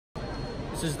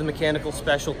This is the Mechanical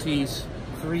Specialties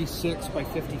 3/6 by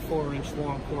 54 inch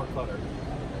long core cutter.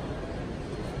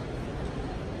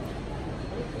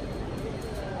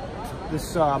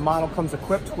 This model comes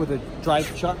equipped with a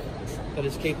drive chuck that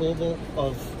is capable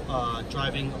of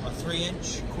driving a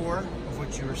 3-inch core, of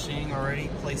which you were seeing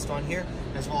already placed on here,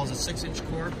 as well as a 6-inch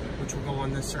core, which will go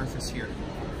on this surface here.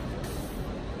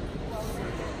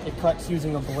 It cuts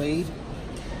using a blade,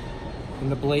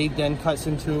 and the blade then cuts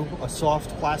into a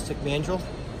soft plastic mandrel,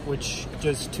 which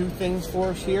does two things for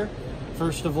us here.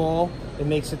 First of all, it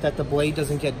makes it that the blade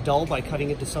doesn't get dull by cutting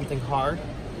into something hard.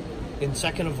 And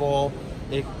second of all,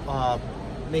 it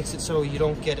makes it so you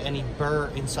don't get any burr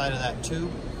inside of that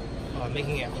tube,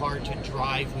 making it hard to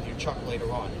drive with your chuck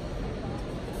later on.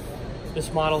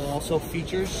 This model also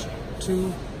features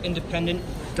two independent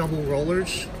double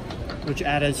rollers, which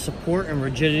add as support and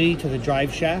rigidity to the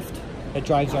drive shaft that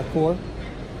drives our core.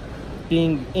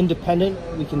 Being independent,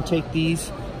 we can take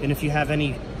these, and if you have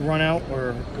any run out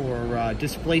or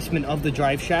displacement of the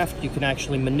drive shaft, you can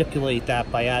actually manipulate that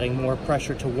by adding more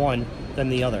pressure to one than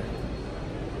the other.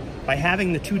 By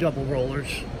having the two double rollers,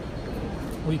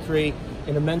 we create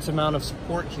an immense amount of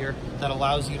support here that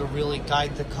allows you to really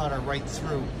guide the cutter right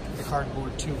through the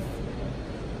cardboard tube.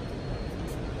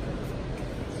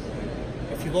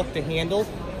 If you look, the handle,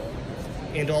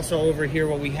 and also over here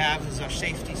what we have is our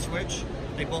safety switch.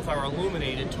 They both are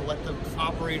illuminated to let the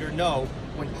operator know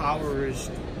when power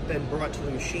is then brought to the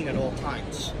machine at all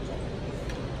times.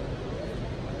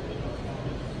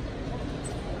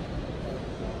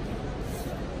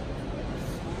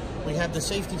 We have the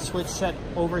safety switch set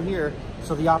over here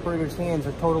so the operator's hands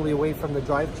are totally away from the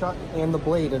drive chuck and the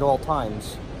blade at all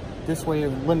times. This way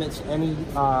it limits any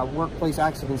workplace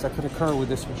accidents that could occur with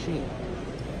this machine.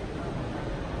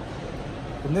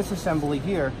 In this assembly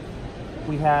here,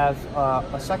 we have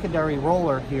a secondary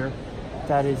roller here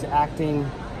that is acting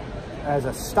as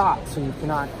a stop, so you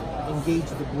cannot engage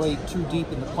the blade too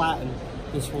deep in the platen.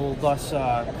 This will thus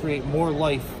create more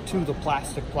life to the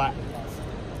plastic platen.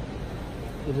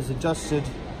 It is adjusted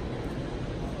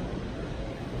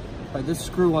by this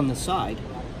screw on the side.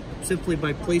 Simply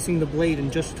by placing the blade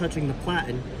and just touching the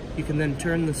platen, you can then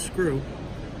turn the screw,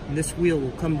 and this wheel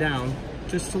will come down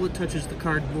just till it touches the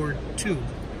cardboard tube.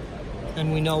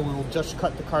 And we know we will just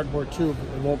cut the cardboard tube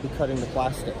and won't be cutting the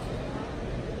plastic.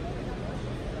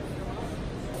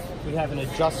 We have an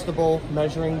adjustable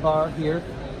measuring bar here.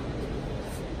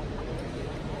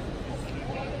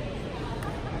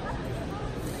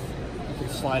 You can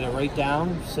slide it right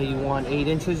down. Say you want 8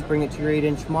 inches, bring it to your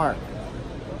 8-inch mark.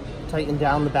 Tighten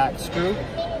down the back screw.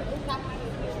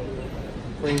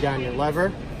 Bring down your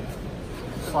lever.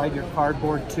 Slide your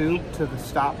cardboard tube to the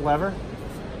stop lever.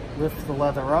 Lift the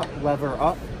lever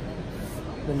up,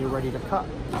 then you're ready to cut.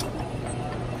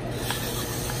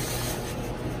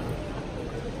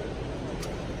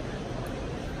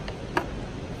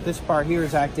 This bar here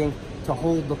is acting to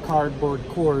hold the cardboard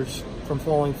cores from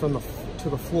falling to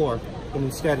the floor, and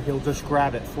instead he'll just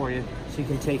grab it for you so you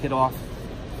can take it off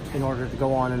in order to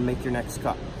go on and make your next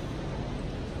cut.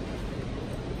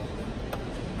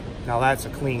 Now that's a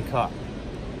clean cut.